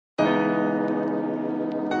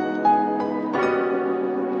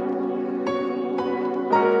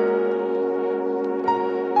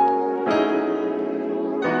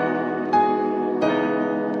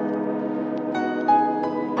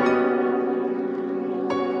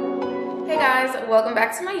guys, welcome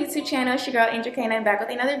back to my YouTube channel. It's your girl Angel Kayondo, back with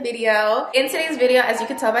another video. In today's video, as you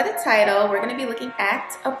can tell by the title, we're going to be looking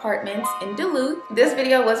at apartments in Duluth. This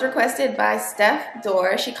video was requested by Steph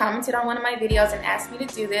Dorr. She commented on one of my videos and asked me to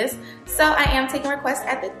do this, so I am taking requests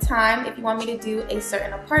at the time. If you want me to do a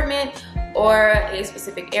certain apartment or a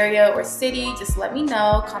specific area or city, just let me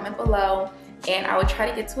know, comment below, and I will try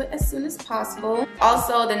to get to it as soon as possible.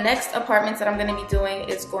 Also, the next apartments that I'm going to be doing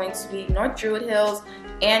is going to be North Druid Hills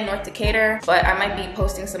and North Decatur, but I might be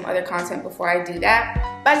posting some other content before I do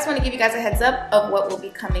that. But I just want to give you guys a heads up of what will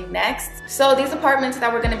be coming next. So these apartments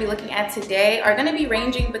that we're going to be looking at today are going to be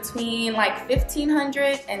ranging between like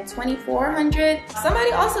 $1,500 and $2,400.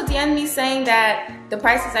 Somebody also DM'd me saying that the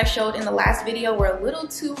prices I showed in the last video were a little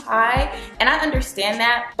too high, and I understand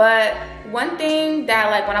that, but one thing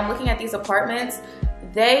that, like, when I'm looking at these apartments,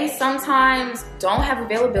 they sometimes don't have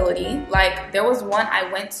availability. Like, there was one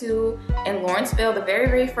I went to in Lawrenceville, the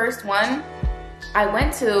very first one I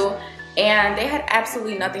went to, and they had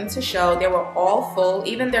absolutely nothing to show. They were all full.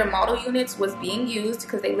 Even their model units was being used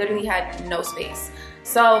because they literally had no space.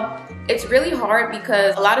 So it's really hard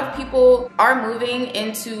because a lot of people are moving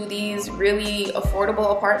into these really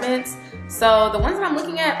affordable apartments. So the ones that I'm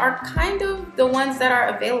looking at are kind of the ones that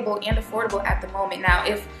are available and affordable at the moment. Now,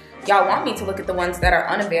 if y'all want me to look at the ones that are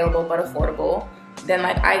unavailable but affordable, then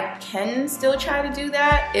like I can still try to do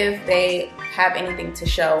that if they have anything to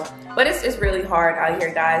show. But it's really hard out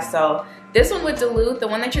here, guys. So this one with Duluth, the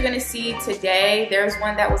one that you're gonna see today, there's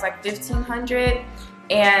one that was like $1,500,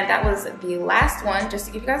 and that was the last one. Just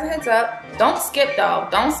to give you guys a heads up, don't skip though,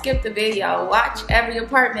 don't skip the video. Watch every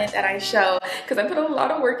apartment that I show, because I put a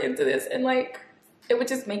lot of work into this, and like, it would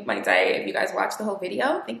just make my day if you guys watch the whole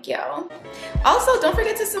video. Thank you. Also, don't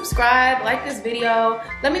forget to subscribe, like this video.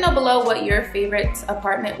 Let me know below what your favorite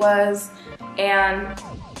apartment was. And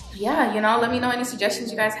yeah, you know, let me know any suggestions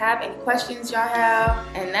you guys have, any questions y'all have.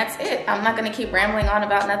 And that's it. I'm not gonna keep rambling on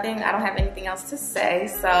about nothing. I don't have anything else to say.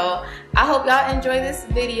 So I hope y'all enjoy this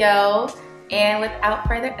video. And without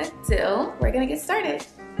further ado, we're gonna get started.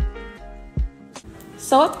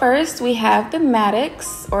 So at first we have the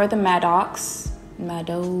Maddox, or the Maddox.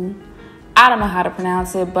 Mado, I don't know how to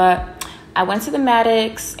pronounce it, but I went to the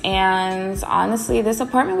Maddox, and honestly this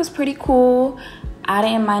apartment was pretty cool. I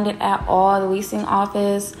didn't mind it at all. The leasing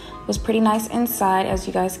office was pretty nice inside, as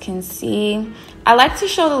you guys can see. I like to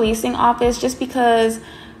show the leasing office just because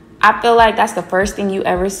I feel like that's the first thing you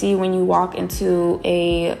ever see when you walk into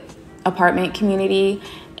a apartment community,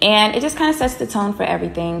 and it just kind of sets the tone for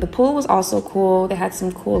everything. The pool was also cool. They had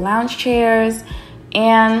some cool lounge chairs,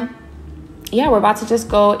 and yeah, we're about to just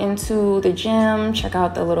go into the gym, check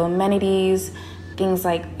out the little amenities, things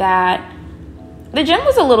like that. The gym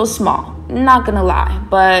was a little small, not gonna lie,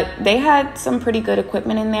 but they had some pretty good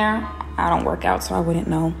equipment in there. I don't work out, so I wouldn't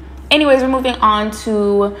know. Anyways, we're moving on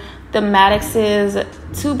to the Maddox's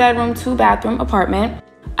 2-bedroom, 2-bathroom apartment.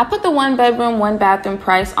 I put the 1-bedroom, 1-bathroom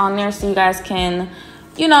price on there so you guys can,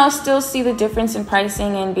 you know, still see the difference in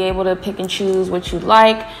pricing and be able to pick and choose what you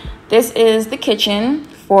like. This is the kitchen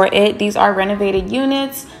for it. These are renovated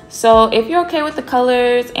units, so if you're okay with the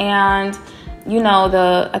colors and, you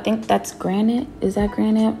know, I think that's granite. Is that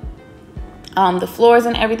granite? The floors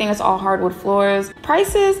and everything is all hardwood floors.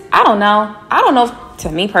 Prices, I don't know to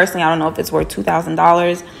me personally, I don't know if it's worth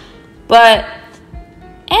 $2,000, but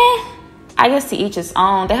I guess to each its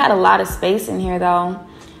own. They had a lot of space in here though.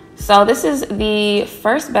 So this is the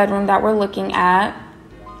first bedroom that we're looking at.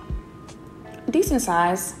 Decent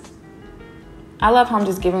size. I love how I'm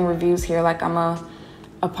just giving reviews here like I'm a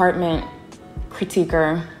apartment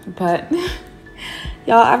critiquer, but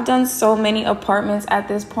y'all, I've done so many apartments at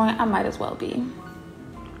this point, I might as well be,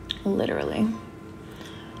 literally.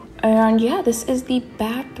 And yeah, this is the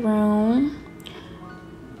bathroom.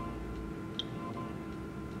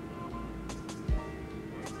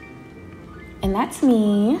 And that's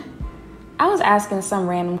me. I was asking some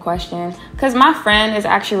random question because my friend is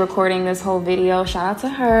actually recording this whole video. Shout out to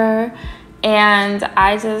her. And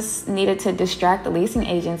I just needed to distract the leasing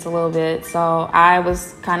agents a little bit. So I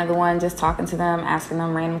was kind of the one just talking to them, asking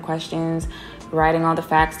them random questions, writing all the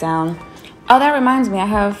facts down. Oh, that reminds me, I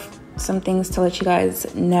have some things to let you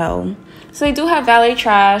guys know. So they do have valet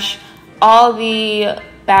trash. All the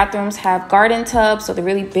bathrooms have garden tubs, so the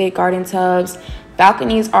really big garden tubs.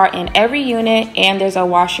 Balconies are in every unit, and there's a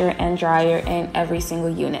washer and dryer in every single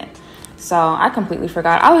unit. So I completely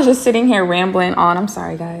forgot. I was just sitting here rambling on. I'm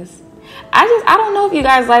sorry, guys. I don't know if you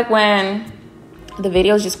guys like when the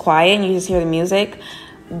video is just quiet and you just hear the music,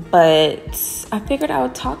 but I figured I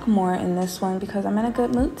would talk more in this one because I'm in a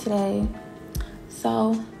good mood today.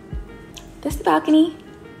 So this is the balcony.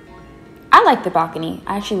 I like the balcony.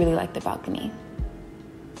 I actually really like the balcony.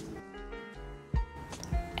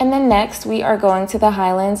 And then next we are going to the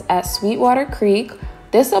Highlands at Sweetwater Creek.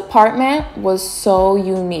 This apartment was so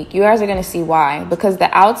unique. You guys are gonna see why, because the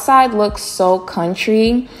outside looks so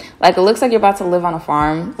country. Like, it looks like you're about to live on a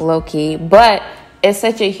farm, low key, but it's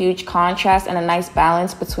such a huge contrast and a nice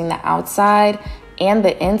balance between the outside and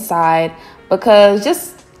the inside, because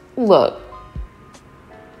just look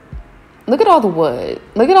at all the wood.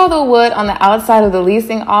 Look at all the wood on the outside of the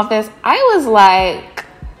leasing office. I was like,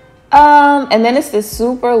 and then it's this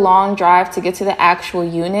super long drive to get to the actual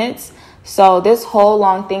units. So this whole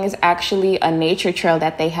long thing is actually a nature trail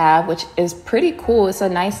that they have, which is pretty cool. It's a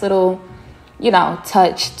nice little, you know,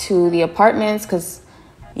 touch to the apartments, because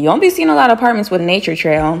you don't be seeing a lot of apartments with a nature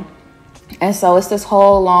trail. And so it's this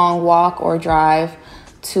whole long walk or drive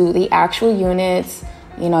to the actual units.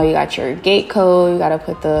 You know, you got your gate code, you got to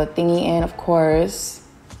put the thingy in, of course.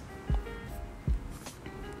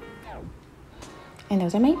 And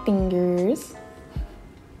those are my fingers.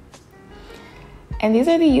 And these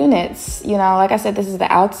are the units. You know, like I said, this is the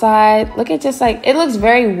outside. Look at just like, it looks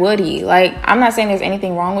very woody. Like, I'm not saying there's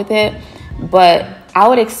anything wrong with it, but I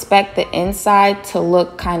would expect the inside to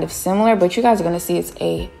look kind of similar, but you guys are going to see it's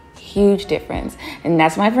a huge difference. And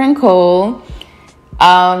that's my friend Cole.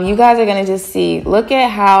 You guys are going to just see, look at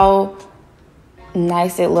how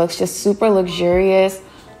nice it looks. Just super luxurious.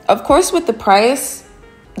 Of course, with the price,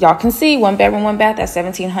 y'all can see 1 bedroom, 1 bath at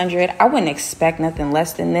 $1,700. I wouldn't expect nothing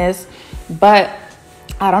less than this, but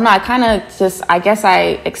I don't know. I guess I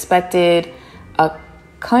expected a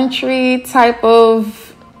country type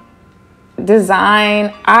of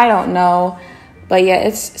design. I don't know. But yeah,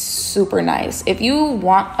 it's super nice. If you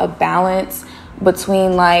want a balance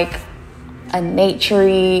between like a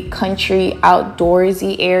naturey, country,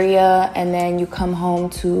 outdoorsy area, and then you come home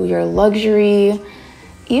to your luxury,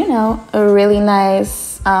 you know, a really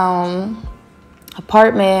nice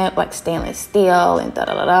apartment, like stainless steel and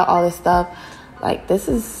all this stuff. Like, this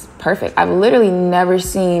is perfect. I've literally never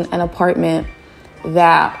seen an apartment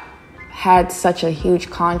that had such a huge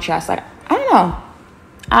contrast. Like, I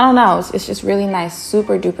don't know. It's just really nice,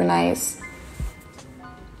 super duper nice.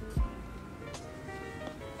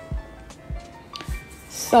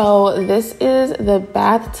 So this is the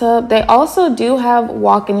bathtub. They also do have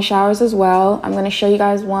walk-in showers as well. I'm going to show you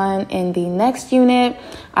guys one in the next unit.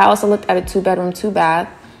 I also looked at a 2 bedroom, 2 bath,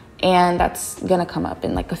 and that's going to come up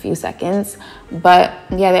in like a few seconds. But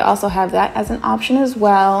yeah, they also have that as an option as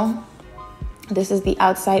well. This is the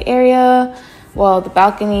outside area. Well, the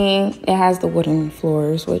balcony, it has the wooden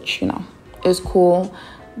floors, which, you know, is cool.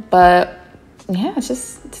 But yeah,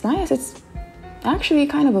 it's nice. It's actually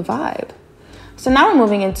kind of a vibe. So now we're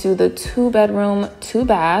moving into the 2 bedroom, 2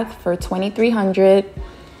 bath for $2,300,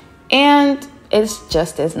 and it's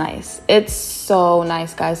just as nice. It's so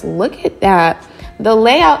nice, guys. Look at that. The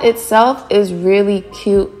layout itself is really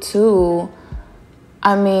cute too.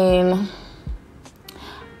 I mean,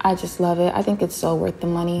 I just love it. I think it's so worth the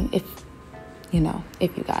money if you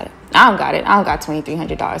got it. I don't got it. I don't got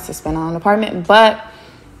 $2,300 to spend on an apartment, but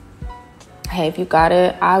hey, if you got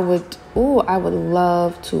it, I would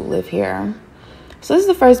love to live here. So this is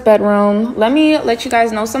the first bedroom. Let me let you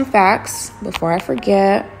guys know some facts before I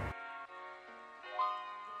forget.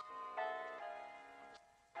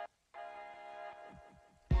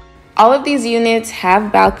 All of these units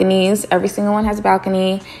have balconies. Every single one has a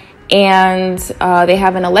balcony. And they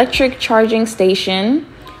have an electric charging station.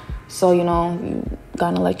 So, you know, you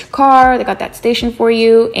got an electric car, they got that station for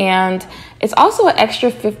you. And it's also an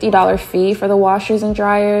extra $50 fee for the washers and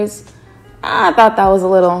dryers. I thought that was a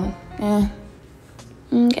little,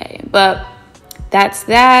 okay, but that's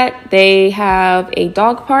that. They have a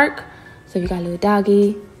dog park, so if you got a little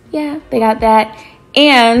doggy, yeah, they got that.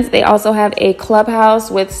 And they also have a clubhouse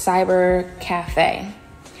with cyber cafe.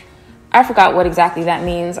 I forgot what exactly that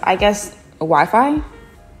means. I guess Wi-Fi,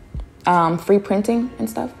 free printing and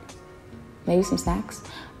stuff, maybe some snacks.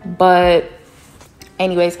 But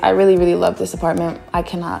anyways, I really, really love this apartment. I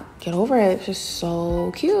cannot get over it. It's just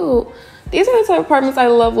so cute. These are the type of apartments I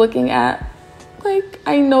love looking at. Like,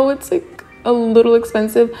 I know it's like a little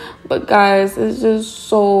expensive, but guys, it's just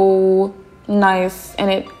so nice. And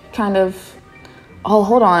it kind of, oh,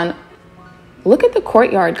 hold on. Look at the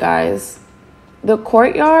courtyard, guys. The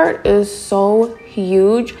courtyard is so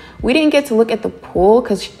huge. We didn't get to look at the pool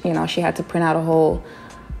because, you know, she had to print out a whole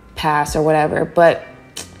pass or whatever, but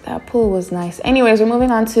that pool was nice. Anyways, we're moving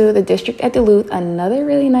on to the district at Duluth, another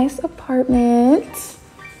really nice apartment.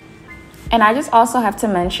 And I just also have to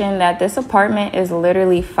mention that this apartment is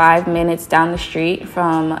literally 5 minutes down the street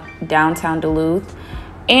from downtown Duluth.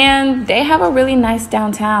 And they have a really nice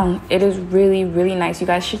downtown. It is really, really nice. You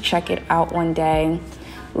guys should check it out one day.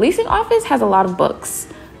 Leasing office has a lot of books.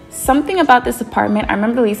 Something about this apartment, I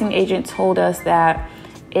remember the leasing agent told us that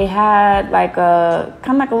it had like a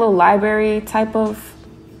kind of like a little library type of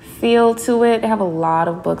feel to it. They have a lot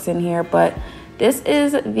of books in here, but this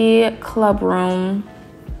is the club room.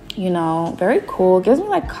 You know, very cool. Gives me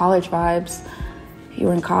like college vibes. If you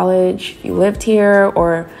were in college, if you lived here,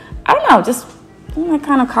 or I don't know, just like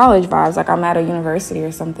kind of college vibes, like I'm at a university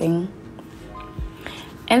or something.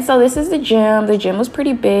 And so this is the gym. The gym was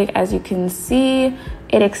pretty big. As you can see,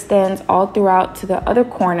 it extends all throughout to the other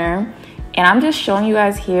corner. And I'm just showing you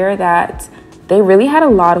guys here that they really had a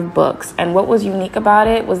lot of books. And what was unique about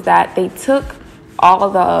it was that they took all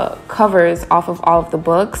the covers off of all of the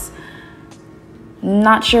books.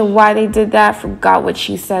 Not sure why they did that. Forgot what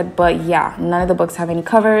she said. But yeah, none of the books have any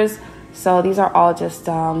covers. So these are all just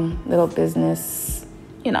little business,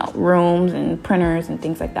 you know, rooms and printers and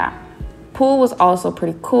things like that. Pool was also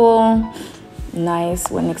pretty cool. Nice.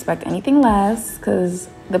 Wouldn't expect anything less because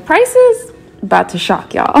the price is about to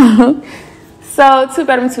shock y'all. So 2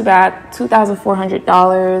 bedroom, 2 bath,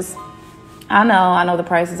 $2,400. I know the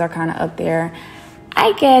prices are kind of up there.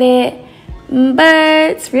 I get it, but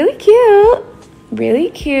it's really cute. Really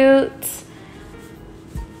cute.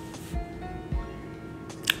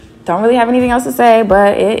 Don't really have anything else to say,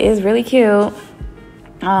 but it is really cute.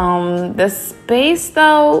 The space,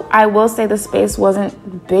 though, I will say the space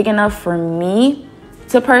wasn't big enough for me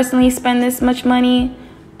to personally spend this much money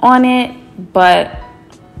on it, but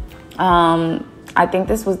I think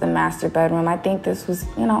this was the master bedroom. I think this was,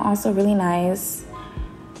 you know, also really nice.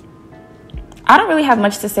 I don't really have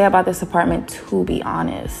much to say about this apartment, to be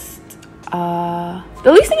honest.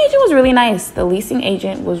 The leasing agent was really nice. The leasing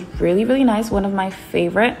agent was really, really nice. One of my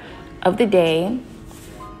favorite of the day.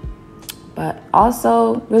 But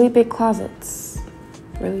also really big closets.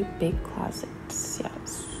 Really big closets,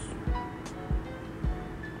 yes.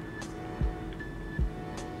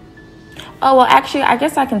 Oh, well, actually, I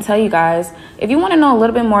guess I can tell you guys. If you want to know a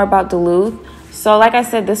little bit more about Duluth. So like I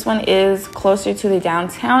said, this one is closer to the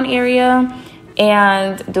downtown area.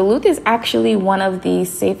 And Duluth is actually one of the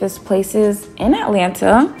safest places in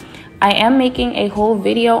Atlanta. I am making a whole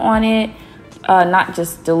video on it. Not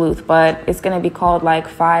just Duluth, but it's going to be called like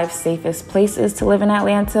 5 safest places to live in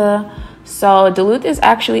Atlanta. So Duluth is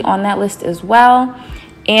actually on that list as well.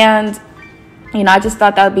 And, you know, I just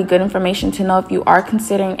thought that would be good information to know if you are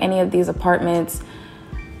considering any of these apartments.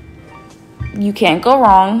 You can't go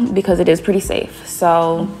wrong because it is pretty safe.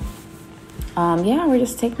 So, yeah, we're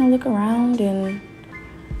just taking a look around and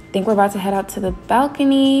I think we're about to head out to the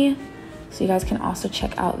balcony. So you guys can also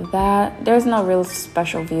check out that. There's no real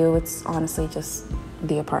special view. It's honestly just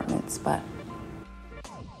the apartments, but.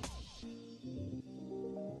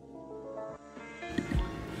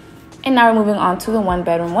 And now we're moving on to the 1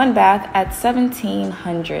 bedroom, 1 bath at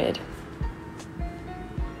 $1,700.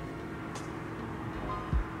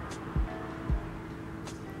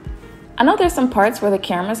 I know there's some parts where the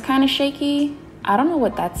camera's kind of shaky. I don't know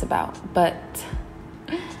what that's about, but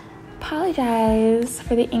apologize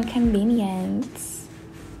for the inconvenience.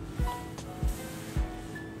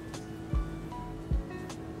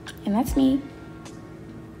 And that's me.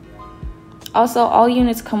 Also, all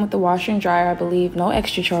units come with the washer and dryer, I believe, no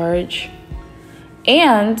extra charge.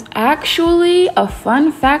 And actually, a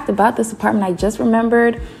fun fact about this apartment, I just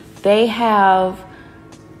remembered, they have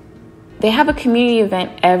a community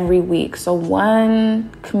event every week. So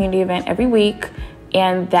 1 community event every week.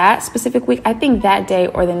 And that specific week, I think that day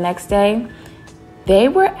or the next day, they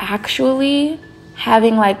were actually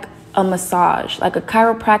having like a massage, like a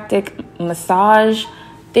chiropractic massage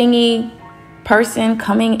thingy person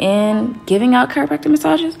coming in, giving out chiropractic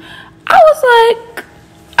massages. I was like,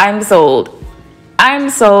 I'm sold. I'm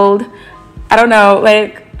sold. I don't know,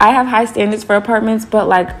 like I have high standards for apartments, but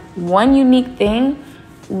like one unique thing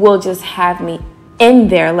will just have me in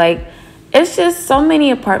there. Like, it's just so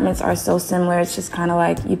many apartments are so similar. It's just kind of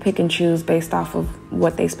like you pick and choose based off of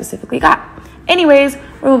what they specifically got. Anyways,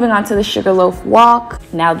 we're moving on to the Sugarloaf Walk.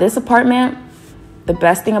 Now this apartment, the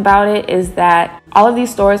best thing about it is that all of these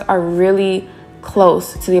stores are really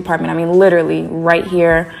close to the apartment. I mean, literally right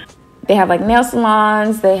here. They have like nail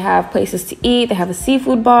salons, they have places to eat, they have a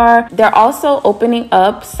seafood bar. They're also opening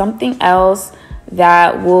up something else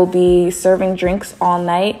that will be serving drinks all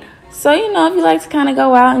night. So, you know, if you like to kind of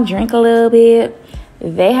go out and drink a little bit,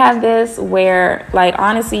 they have this where, like,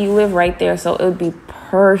 honestly, you live right there. So it would be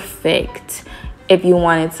perfect if you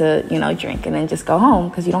wanted to, you know, drink and then just go home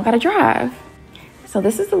because you don't got to drive. So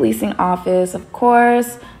this is the leasing office, of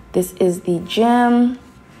course. This is the gym.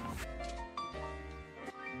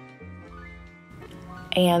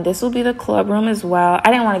 And this will be the club room as well.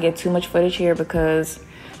 I didn't want to get too much footage here because,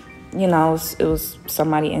 you know, it was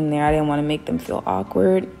somebody in there. I didn't want to make them feel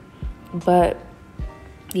awkward. But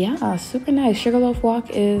yeah, super nice. Sugarloaf Walk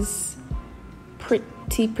is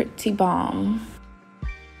pretty bomb.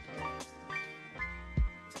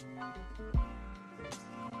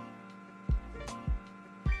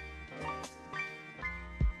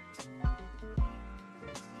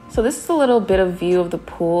 So this is a little bit of view of the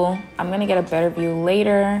pool. I'm gonna get a better view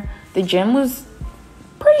later. The gym was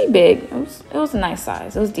pretty big. It was a nice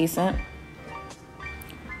size. It was decent.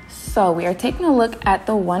 So we are taking a look at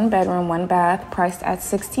the 1 bedroom, 1 bath, priced at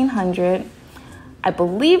 $1,600. I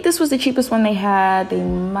believe this was the cheapest one they had. They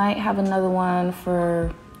might have another one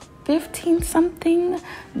for 15 something.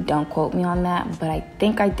 Don't quote me on that, but I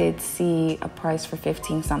think I did see a price for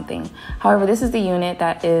 15 something. However, this is the unit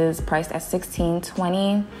that is priced at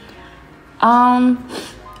 $1,620.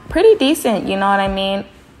 Pretty decent, you know what I mean?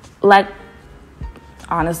 Like,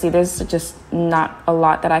 honestly, there's just not a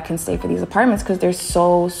lot that I can say for these apartments because they're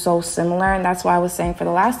so similar. And that's why I was saying for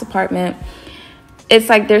the last apartment, it's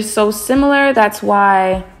like they're so similar. That's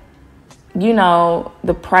why, you know,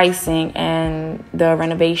 the pricing and the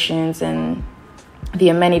renovations and the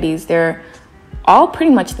amenities, they're all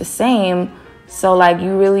pretty much the same. So like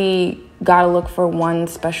you really gotta look for one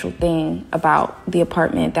special thing about the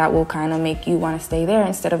apartment that will kind of make you want to stay there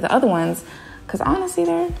instead of the other ones, because honestly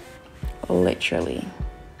they're literally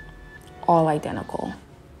all identical.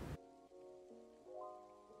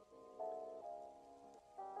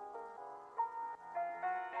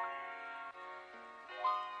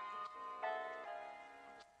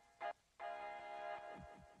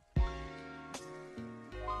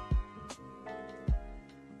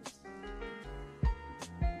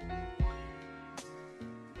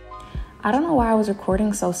 I don't know why I was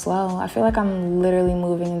recording so slow. I feel like I'm literally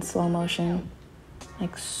moving in slow motion,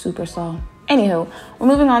 like super slow. Anywho, we're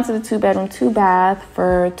moving on to the 2 bedroom, 2 bath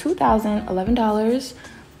for $2,011.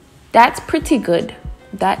 That's pretty good.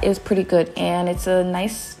 That is pretty good. And it's a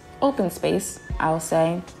nice open space, I'll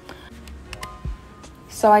say.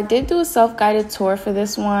 So I did do a self-guided tour for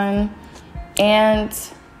this one. And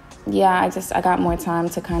yeah, I got more time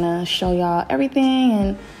to kind of show y'all everything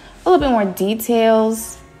and a little bit more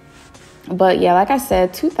details. But yeah, like I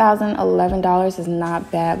said, $2,011 is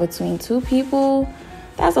not bad between 2 people.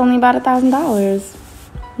 That's only about $1,000.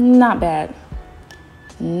 Not bad.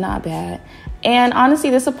 Not bad. And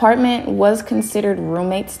honestly, this apartment was considered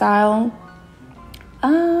roommate style.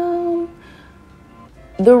 The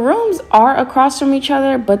rooms are across from each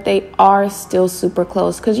other, but they are still super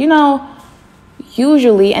close. Because, you know,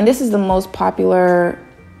 usually, and this is the most popular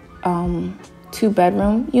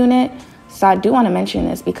 2-bedroom unit. So I do want to mention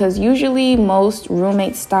this because usually most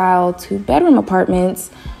roommate style 2-bedroom apartments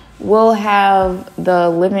will have the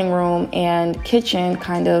living room and kitchen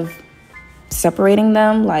kind of separating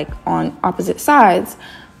them like on opposite sides.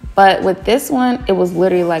 But with this one, it was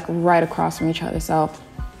literally like right across from each other. So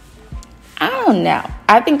I don't know.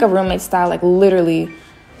 I think a roommate style, like literally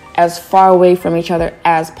as far away from each other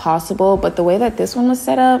as possible. But the way that this one was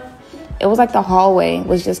set up, it was like the hallway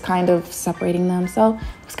was just kind of separating them. So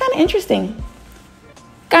it was kind of interesting.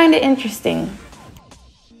 Kind of interesting.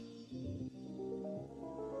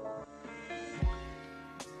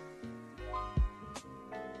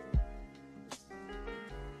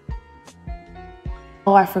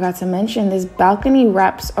 Oh, I forgot to mention this balcony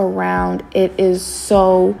wraps around. It is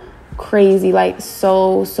so crazy, like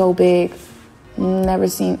so big. Never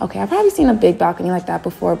seen, okay, I've probably seen a big balcony like that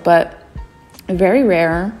before, but very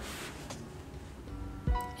rare.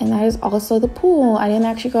 And that is also the pool. I didn't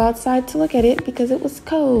actually go outside to look at it because it was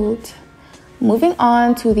cold. Moving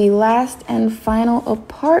on to the last and final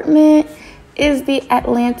apartment is the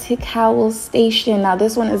Atlantic Howell Station. Now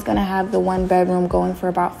this one is gonna have the 1 bedroom going for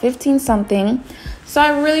about 15 something. So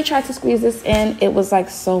I really tried to squeeze this in. It was like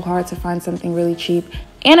so hard to find something really cheap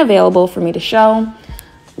and available for me to show,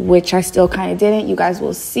 which I still kind of didn't. You guys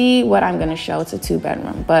will see what I'm gonna show. It's a 2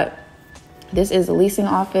 bedroom, but this is a leasing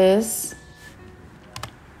office.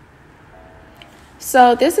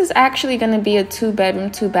 So this is actually going to be a 2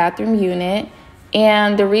 bedroom, 2 bathroom unit.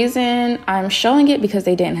 And the reason I'm showing it because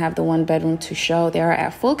they didn't have the 1 bedroom to show. They are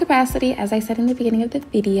at full capacity, as I said in the beginning of the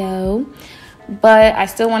video. But I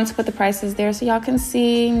still wanted to put the prices there so y'all can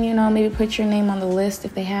see, you know, maybe put your name on the list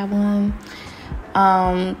if they have one.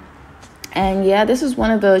 And yeah, this is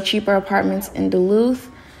one of the cheaper apartments in Duluth.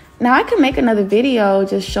 Now I could make another video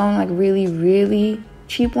just showing like really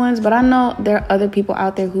cheap ones, but I know there are other people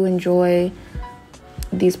out there who enjoy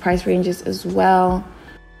these price ranges as well.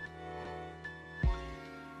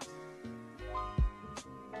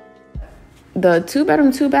 The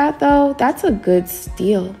 2-bedroom, 2-bath though, that's a good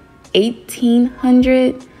steal.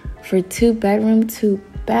 $1,800 for 2-bedroom,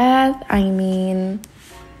 2-bath. I mean,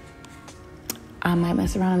 I might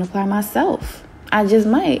mess around and apply myself. I just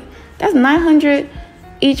might. That's $900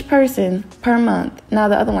 each person per month. Now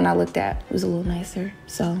the other one I looked at was a little nicer,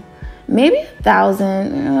 so maybe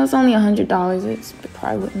 $1,000. It's only $100. It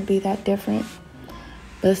probably wouldn't be that different,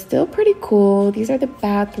 but still pretty cool. These are the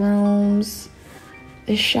bathrooms,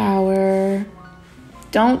 the shower.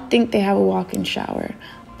 Don't think they have a walk-in shower,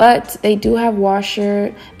 but they do have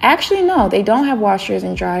washer. Actually, no, they don't have washers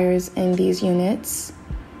and dryers in these units.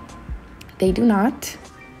 They do not.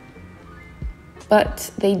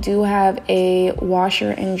 But they do have a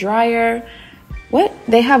washer and dryer. What?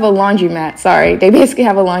 They have a laundromat. Sorry. They basically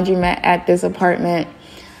have a laundromat at this apartment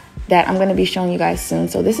that I'm going to be showing you guys soon.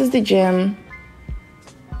 So this is the gym.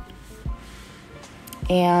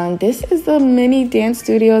 And this is the mini dance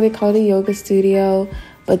studio. They call it a yoga studio.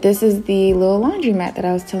 But this is the little laundromat that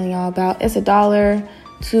I was telling y'all about. It's $1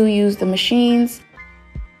 to use the machines.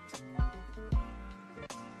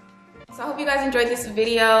 So I hope you guys enjoyed this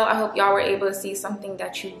video. I hope y'all were able to see something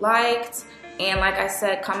that you liked. And like I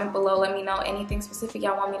said, comment below, let me know anything specific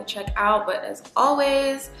y'all want me to check out. But as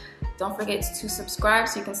always, don't forget to subscribe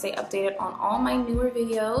so you can stay updated on all my newer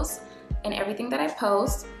videos and everything that I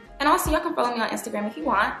post. And also y'all can follow me on Instagram if you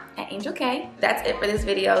want, at AngelK. That's it for this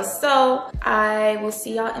video. So I will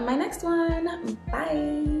see y'all in my next one.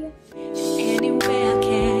 Bye. Anywhere I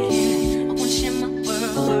can, I want to share my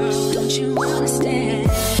world. Don't you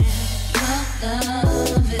understand?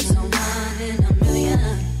 Love is a one in a million.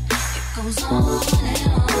 It goes on.